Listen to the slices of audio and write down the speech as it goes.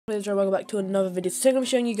Please welcome back to another video. So today I'm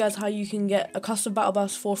showing you guys how you can get a custom battle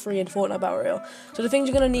bus for free in Fortnite Battle Royale. So the things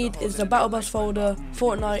you're going to need is the battle bus folder,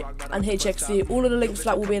 Fortnite and HXD. All of the links for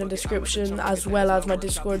that will be in the description, as well as my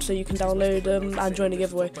Discord, so you can download them and join the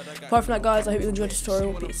giveaway. Apart from that, guys, I hope you enjoyed the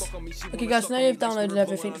tutorial. Peace. Okay guys, so now you've downloaded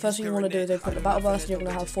everything, the first thing you want to do is open the battle bus, and you're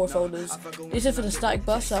going to have 4 folders. This is for the static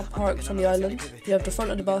bus that parks on the island. You have the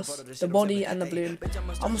front of the bus, the body and the balloon.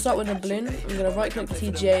 I'm going to start with the balloon. I'm going to right click the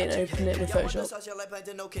TGA and open it with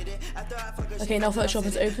Photoshop. Okay, now Photoshop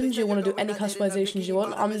is opened. You want to do any customizations you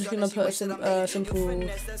want. I'm just going to put a simple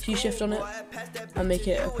Q shift on it and make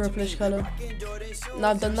it a purplish colour. Now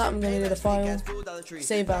I've done that, I'm going to go to File,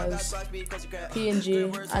 Save As,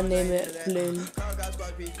 PNG, and name it Balloon.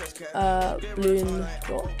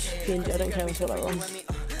 Balloon.png. I don't care if I spell that wrong.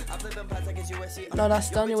 Now that's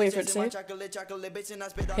done, you wait for it to save.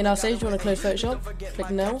 Okay, now saved, you want to close Photoshop, click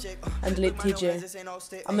No, and delete TGA.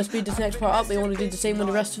 I'm going to speed this next part up, but you want to do the same with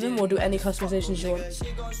the rest of them, or do any customizations you want.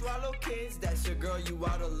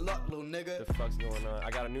 The fuck's going on?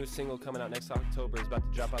 I got a new single coming out next October. It's about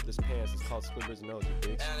to drop out this pants. It's called Squibbers and Noses,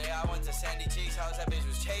 bitch. And yeah, I went to Sandy Cheeks house, that bitch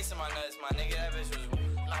was chasing my nuts. My nigga, that bitch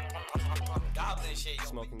was gobbling shit.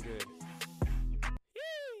 Smoking good.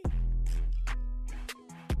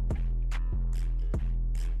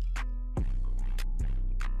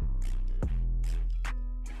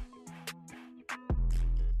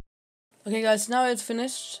 Okay guys, now it's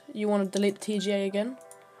finished. You want to delete the TGA again,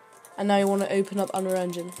 and now you want to open up Unreal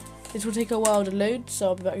Engine. This will take a while to load, so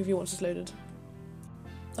I'll be back with you once it's loaded.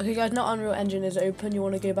 Okay guys, now Unreal Engine is open. You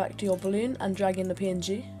want to go back to your balloon and drag in the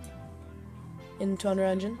PNG into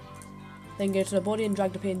Unreal Engine. Then go to the body and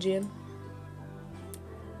drag the PNG in.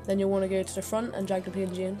 Then you'll want to go to the front and drag the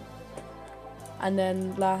PNG in. And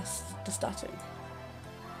then last, the static.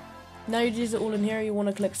 Now you do it all in here, you want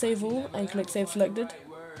to click Save All and click Save Selected.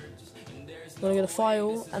 You want to go to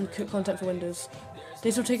File and Cook Content for Windows.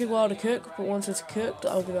 This will take a while to cook, but once it's cooked,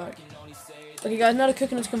 I'll be back. Okay guys, now the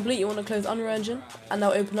cooking is complete, you want to close Unreal Engine, and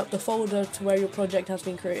now open up the folder to where your project has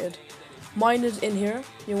been created. Mine is in here.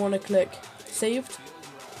 You want to click Saved,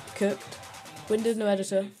 Cooked, Windows No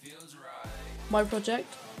Editor, My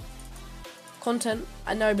Project, Content,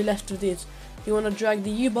 and now you'll be left with these. You want to drag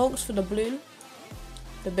the U-bolts for the balloon,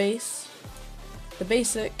 the base, the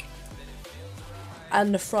basic,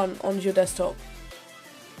 and the front onto your desktop.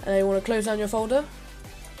 And then you want to close down your folder,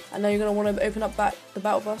 and now you're going to want to open up back the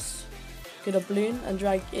battle bus, go to balloon and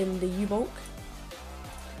drag in the U-bolt,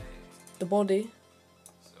 the body,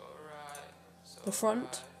 the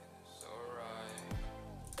front,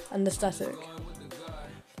 and the static.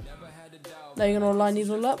 Now you're going to line these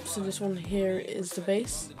all up, so this one here is the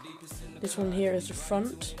base, this one here is the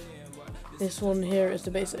front, this one here is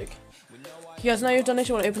the basic. Okay guys, now you've done this,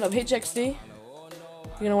 you want to open up HXD.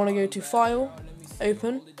 You're going to want to go to File,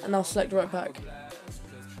 Open, and now select Right Pack.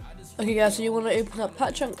 Okay guys, so you want to open up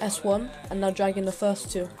Pack Chunk S1 and now drag in the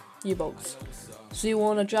first 2 U-bolts. So you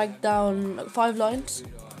want to drag down 5 lines,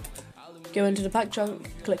 go into the Pack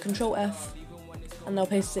Chunk, click Ctrl F, and now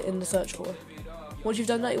paste it in the search for. Once you've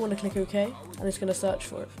done that, you want to click OK, and it's going to search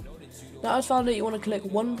for it. Now I've found it, you want to click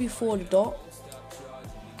 1 before the dot,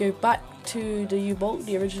 go back to the U-bolt,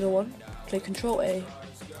 the original one, click Ctrl A,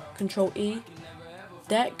 Ctrl E,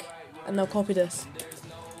 deck, and now copy this.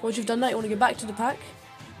 Once you've done that, you want to go back to the pack,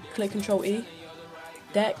 click Ctrl E,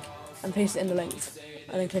 deck, and paste it in the length,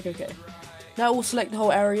 and then click OK. Now we'll select the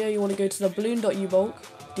whole area. You want to go to the balloon.ubolt,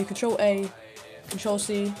 do Ctrl A, Ctrl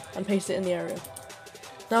C, and paste it in the area.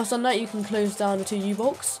 Now it's done that, you can close down the 2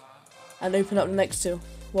 U-bolts and open up the next 2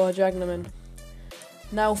 while dragging them in.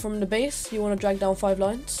 Now from the base, you want to drag down 5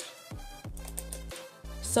 lines,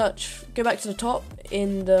 search, go back to the top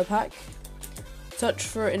in the pack, search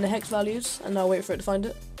for it in the hex values, and now wait for it to find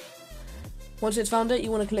it. Once it's found it,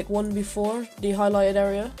 you want to click 1 before the highlighted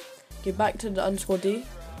area, go back to the _D,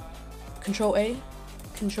 Ctrl A,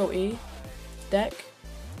 Ctrl E, deck,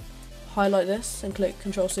 highlight this and click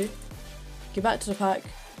Ctrl C, go back to the pack,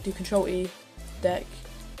 do Ctrl E, deck,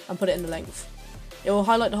 and put it in the length. It will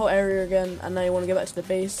highlight the whole area again, and now you want to go back to the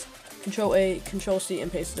base, Ctrl A, Ctrl C,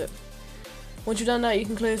 and paste it. Once you've done that, you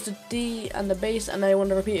can close the D and the base, and now you want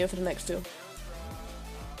to repeat it for the next 2.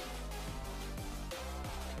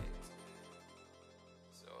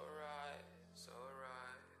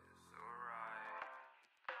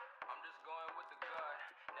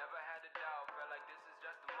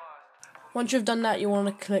 Once you've done that, you want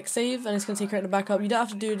to click Save, and it's going to create a backup. You don't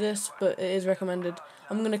have to do this, but it is recommended.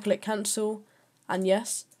 I'm going to click Cancel and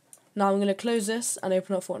Yes. Now I'm going to close this and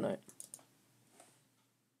open up Fortnite.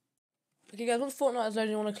 Okay guys, once Fortnite is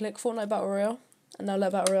loaded, you want to click Fortnite Battle Royale, and now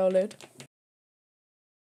let Battle Royale load.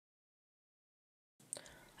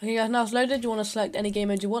 Okay guys, now it's loaded. You want to select any game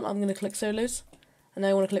mode you want. I'm going to click solos. And then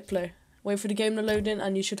I want to click play. Wait for the game to load in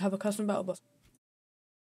and you should have a custom battle bus.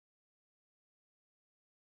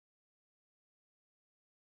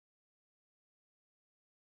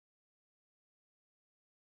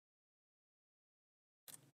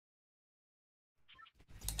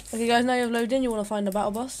 Okay guys, now you've loaded in, you want to find the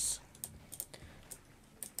battle bus.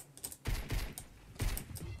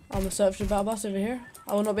 I'm going to search for the battle bus over here.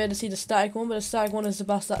 I will not be able to see the static one, but the static one is the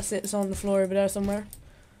bus that sits on the floor over there somewhere.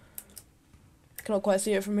 Cannot quite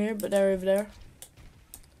see it from here, but they're over there.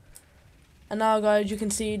 And now guys, you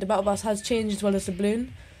can see the battle bus has changed as well as the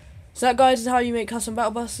balloon. So that guys is how you make custom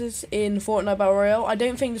battle buses in Fortnite Battle Royale. I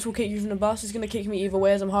don't think this will kick you from the bus. It's going to kick me either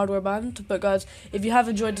way as I'm hardware banned. But guys, if you have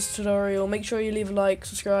enjoyed this tutorial, make sure you leave a like,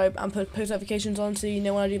 subscribe, and put post notifications on so you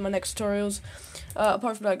know when I do my next tutorials.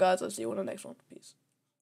 Apart from that guys, I'll see you on the next one. Peace.